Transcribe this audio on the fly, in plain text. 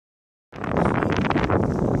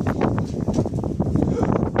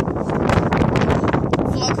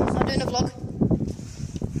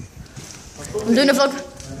doing a vlog.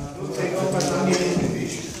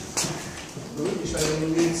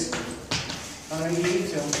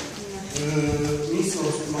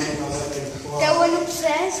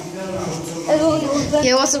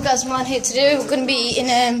 Yeah, what's up guys, man here. Today we're going to be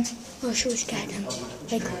in I'll show you guys.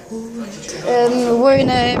 We're in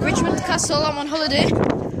Richmond Castle. I'm on holiday.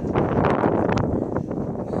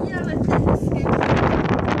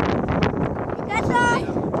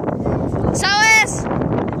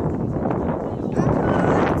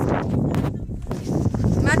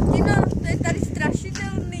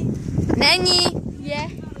 Není. Je.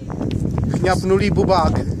 Chňapnulý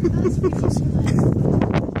bubák.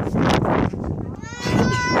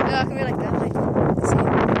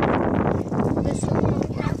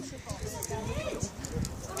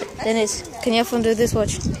 Dennis, can you have fun do this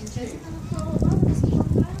watch?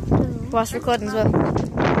 Watch recording as well.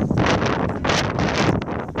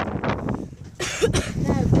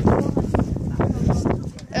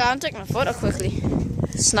 I'm taking a photo quickly.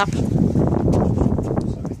 Snap.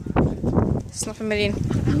 Snap a million.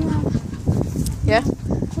 Yeah?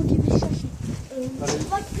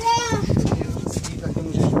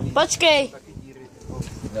 Počkej!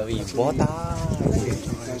 Nový bota.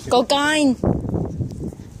 Kokain!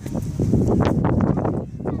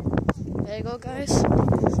 There you go guys.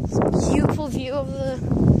 Beautiful view of the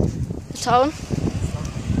town.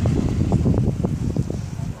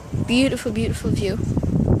 Beautiful, beautiful view.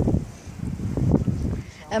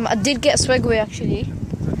 I did get a Swagway actually.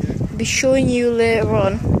 I'll be showing you later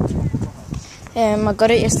on. I got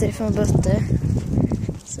it yesterday for my birthday.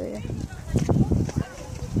 So yeah.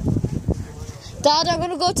 Dad, I'm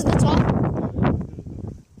gonna go to the top.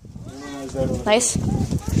 Nice.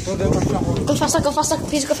 Go faster,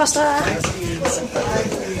 please go faster.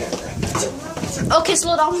 Okay,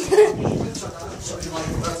 slow down.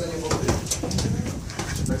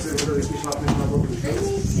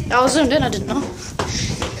 I was zoomed in, I didn't know.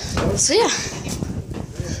 So yeah.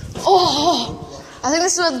 Oh, I think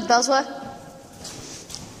this is where the bells were.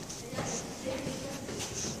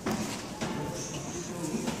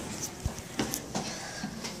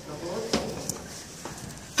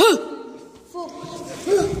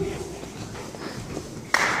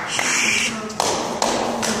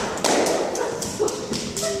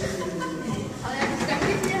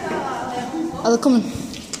 Are they coming?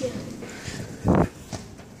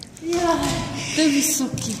 Yeah, they're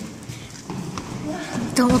wysokie.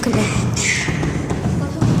 Don't look at me.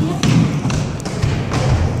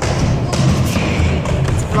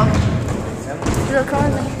 Look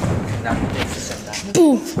on me.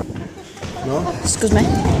 Boom. No? Excuse me.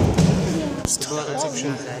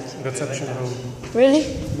 Reception room. Really?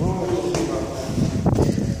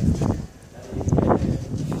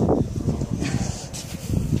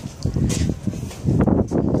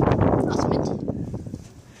 That's mint.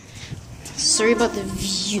 Sorry about the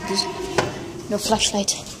view. There's no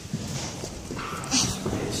flashlight.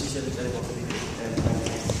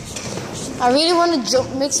 I really want to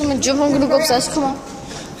jump, make someone jump. I'm gonna go upstairs. Come on.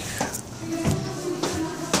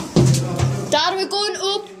 Dad, we're going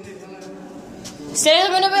up. Stay a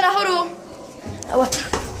minute, hurry up. Oh, what?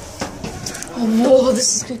 Oh, whoa,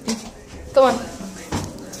 this is creepy. Come on.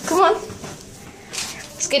 Come on.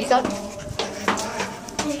 Scaredy cat.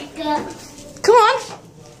 Come on.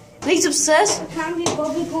 Legs upstairs. Can't be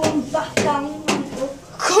bothered going back down.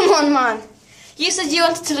 Come on, man. You said you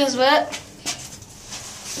wanted to lose weight.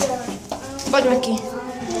 Yeah. But Mickey.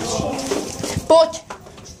 But.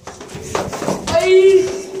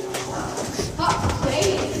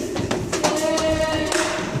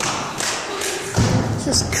 This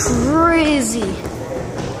is crazy.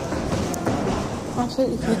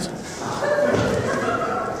 Absolutely crazy.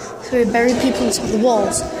 So we bury people inside the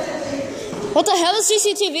walls. What the hell is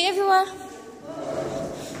CCTV everywhere?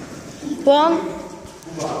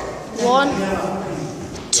 One,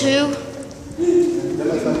 2.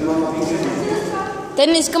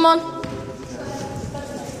 Dennis, come on.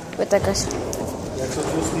 Wait there, guys.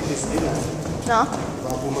 No.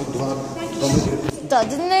 Dad,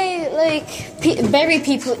 didn't they like bury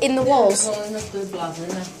people in the walls?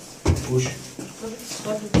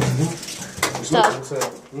 Dad,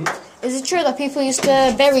 is it true that people used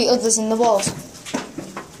to bury others in the walls?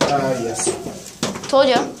 Yes. Told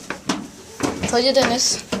you. Told you,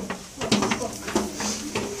 Dennis.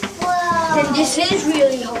 Then this is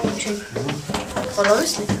really haunted. Well,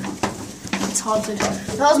 honestly, it's haunted.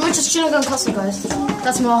 Not as much as Chinagon Castle, guys.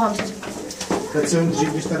 That's more haunted. Teď jsem dřív,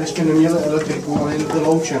 když tady ještě neměli elektriku, ale jen ty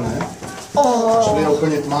louče, ne? Oh. Čili je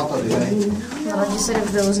úplně tma tady, ne? No, like you said,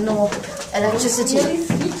 if there was no electricity,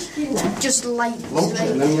 just light.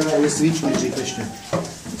 Louče, neměli ani svíčky dřív ještě.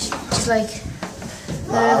 Just like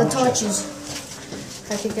The torches.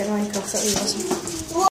 If I could get Minecraft, that would be awesome.